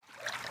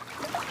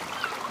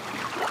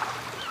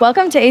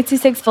Welcome to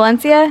 826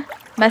 Valencia,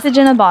 message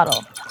in a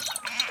bottle.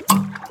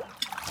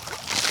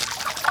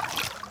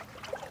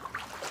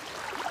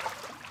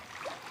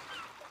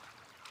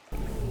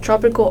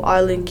 Tropical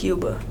Island,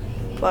 Cuba,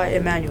 by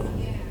Emanuel,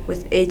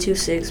 with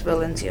 826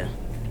 Valencia.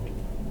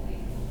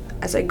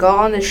 As I got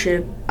on the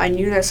ship, I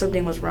knew that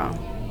something was wrong.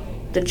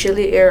 The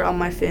chilly air on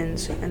my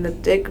fins and the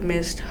thick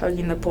mist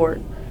hugging the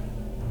port.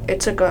 It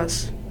took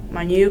us,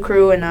 my new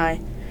crew and I,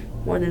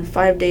 more than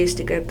 5 days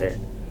to get there.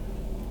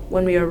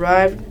 When we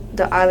arrived,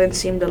 the island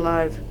seemed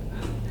alive.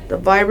 The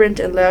vibrant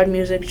and loud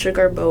music shook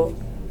our boat.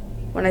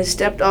 When I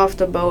stepped off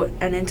the boat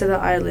and into the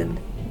island,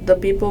 the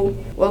people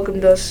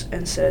welcomed us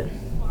and said,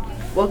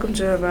 "Welcome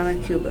to Havana,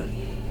 Cuba."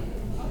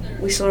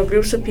 We saw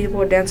groups of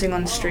people dancing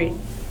on the street,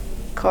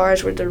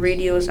 cars with the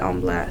radios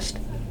on blast,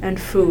 and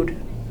food.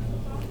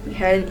 We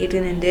hadn't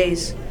eaten in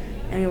days,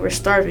 and we were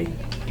starving.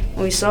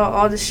 When we saw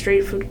all the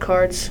street food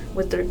carts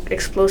with their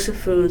explosive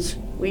foods,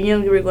 we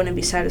knew we were going to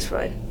be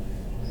satisfied.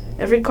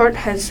 Every cart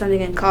had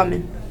something in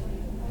common.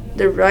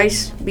 The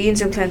rice,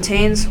 beans, and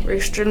plantains were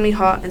extremely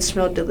hot and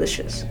smelled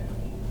delicious.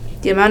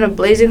 The amount of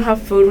blazing hot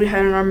food we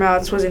had in our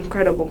mouths was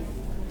incredible.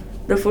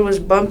 The food was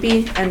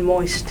bumpy and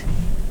moist.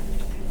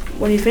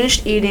 When we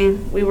finished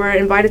eating, we were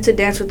invited to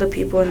dance with the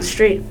people in the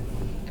street.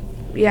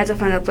 We had to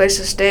find a place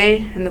to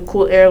stay, and the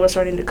cool air was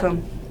starting to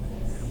come.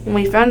 When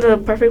we found the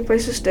perfect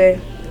place to stay,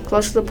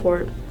 close to the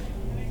port,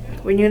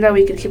 we knew that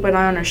we could keep an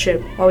eye on our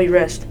ship while we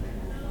rest.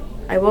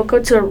 I woke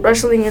up to a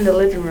rustling in the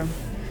living room.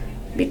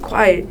 "Be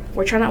quiet.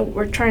 We're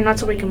trying not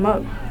to wake him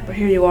up. But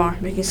here you are,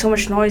 making so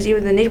much noise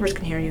even the neighbors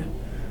can hear you."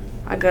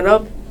 I got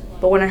up,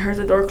 but when I heard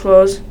the door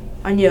close,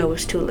 I knew it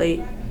was too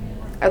late.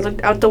 I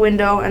looked out the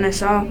window and I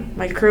saw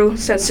my crew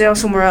set sail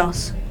somewhere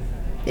else.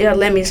 They had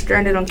left me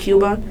stranded on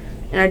Cuba,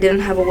 and I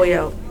didn't have a way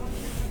out.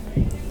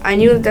 I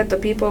knew that the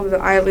people of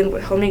the island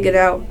would help me get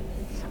out.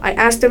 I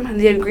asked them and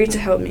they agreed to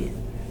help me.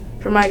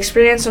 From my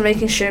experience of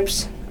making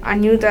ships, I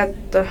knew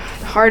that the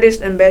hardest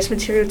and best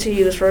material to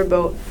use for a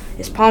boat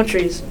is palm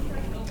trees.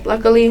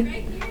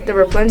 Luckily, there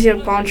were plenty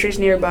of palm trees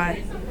nearby,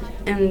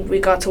 and we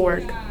got to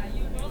work.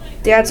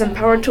 They had some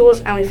power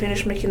tools and we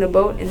finished making the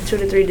boat in 2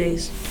 to 3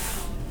 days.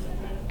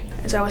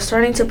 As I was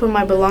starting to put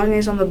my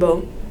belongings on the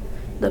boat,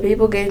 the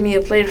people gave me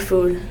a plate of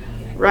food,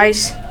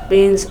 rice,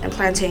 beans, and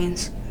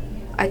plantains.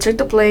 I took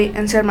the plate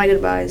and said my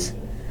goodbyes.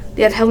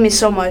 They had helped me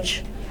so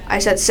much. I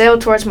set sail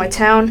towards my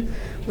town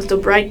with the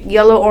bright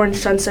yellow-orange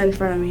sunset in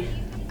front of me.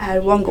 I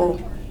had one goal: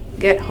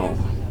 get home.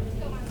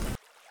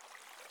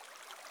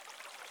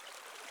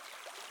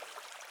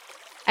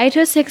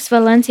 826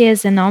 Valencia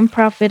is a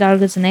non-profit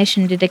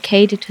organization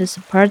dedicated to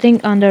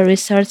supporting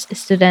under-researched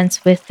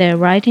students with their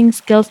writing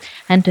skills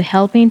and to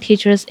helping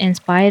teachers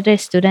inspire their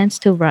students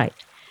to write.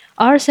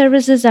 Our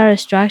services are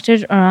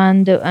structured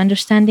around the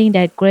understanding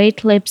that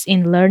great leaps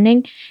in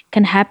learning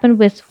can happen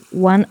with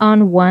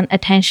one-on-one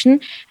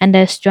attention and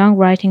that strong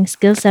writing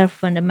skills are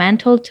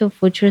fundamental to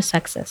future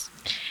success.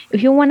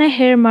 If you want to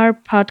hear more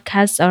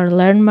podcasts or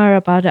learn more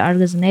about the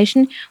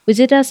organization,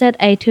 visit us at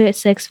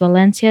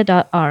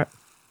 826valencia.org.